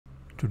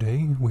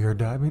Today, we are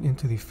diving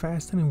into the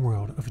fascinating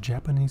world of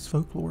Japanese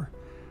folklore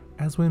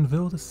as we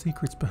unveil the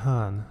secrets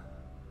behind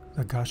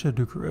the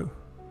Gashadokuro,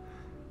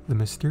 the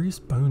mysterious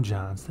bone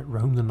giants that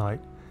roam the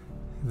night.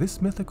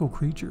 This mythical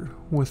creature,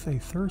 with a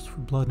thirst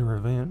for blood and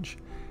revenge,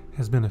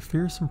 has been a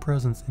fearsome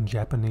presence in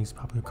Japanese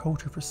popular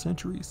culture for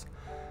centuries.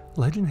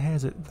 Legend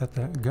has it that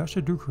the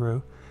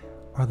Gashadokuro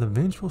are the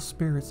vengeful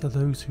spirits of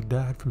those who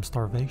died from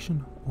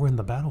starvation or in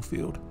the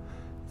battlefield.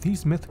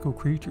 These mythical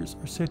creatures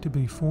are said to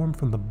be formed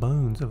from the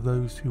bones of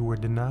those who were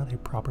denied a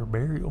proper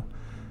burial.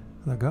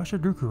 The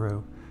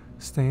Gashadokuro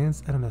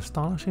stands at an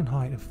astonishing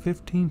height of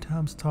 15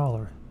 times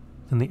taller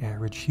than the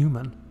average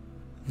human.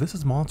 This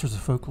is Monsters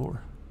of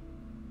Folklore,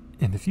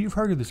 and if you've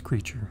heard of this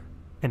creature,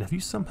 and if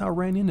you somehow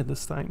ran into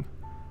this thing,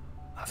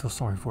 I feel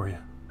sorry for you.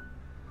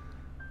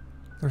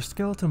 Their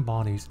skeleton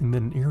bodies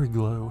emit an eerie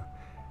glow,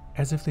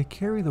 as if they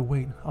carry the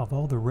weight of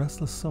all the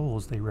restless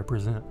souls they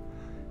represent.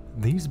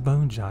 These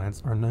bone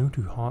giants are known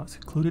to haunt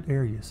secluded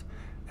areas,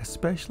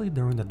 especially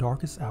during the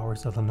darkest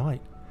hours of the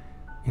night.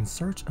 In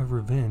search of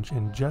revenge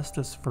and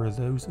justice for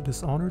those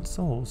dishonored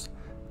souls,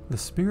 the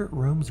spirit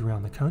roams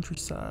around the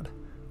countryside.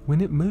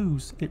 When it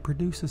moves, it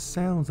produces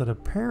sounds that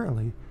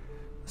apparently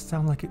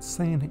sound like it's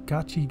saying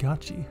gachi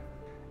gachi.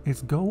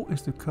 Its goal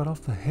is to cut off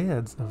the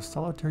heads of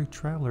solitary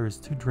travelers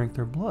to drink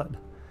their blood.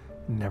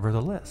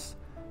 Nevertheless,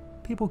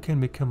 people can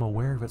become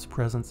aware of its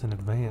presence in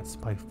advance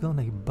by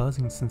feeling a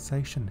buzzing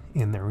sensation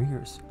in their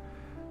ears.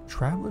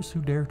 Travelers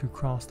who dare to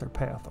cross their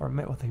path are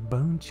met with a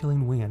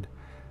bone-chilling wind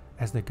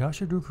as the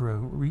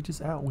Gashadokuro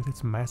reaches out with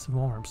its massive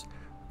arms,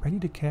 ready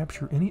to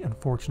capture any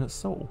unfortunate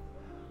soul.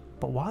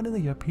 But why do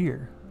they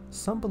appear?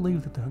 Some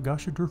believe that the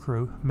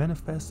Gashadokuro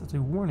manifests as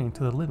a warning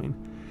to the living,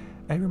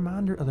 a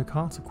reminder of the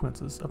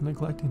consequences of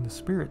neglecting the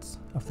spirits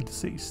of the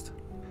deceased.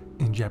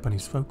 In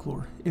Japanese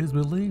folklore, it is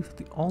believed that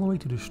the only way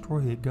to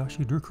destroy the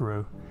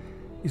Gashadokuro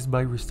is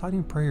by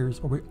reciting prayers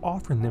or by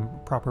offering them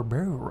proper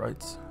burial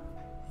rites.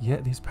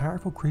 Yet these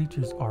powerful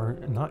creatures are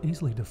not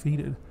easily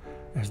defeated,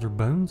 as their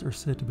bones are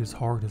said to be as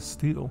hard as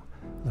steel.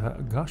 The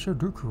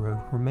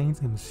Gashadokuro remains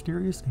a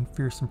mysterious and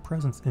fearsome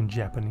presence in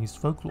Japanese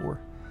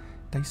folklore.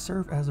 They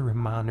serve as a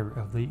reminder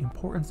of the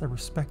importance of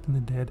respecting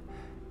the dead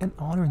and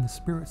honoring the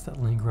spirits that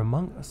linger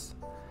among us.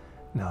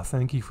 Now,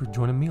 thank you for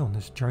joining me on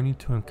this journey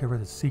to uncover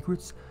the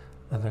secrets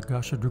of the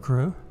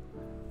Gashadokuro.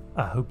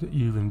 I hope that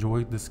you've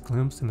enjoyed this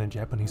glimpse into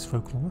Japanese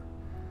folklore.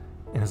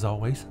 And as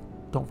always,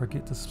 don't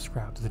forget to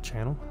subscribe to the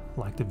channel,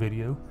 like the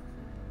video.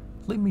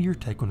 Leave me your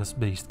take on this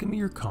beast. Give me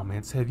your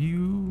comments. Have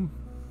you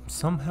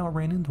somehow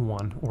ran into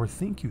one or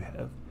think you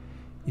have?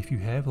 If you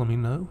have, let me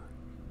know.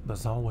 But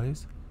as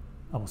always,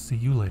 I will see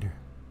you later.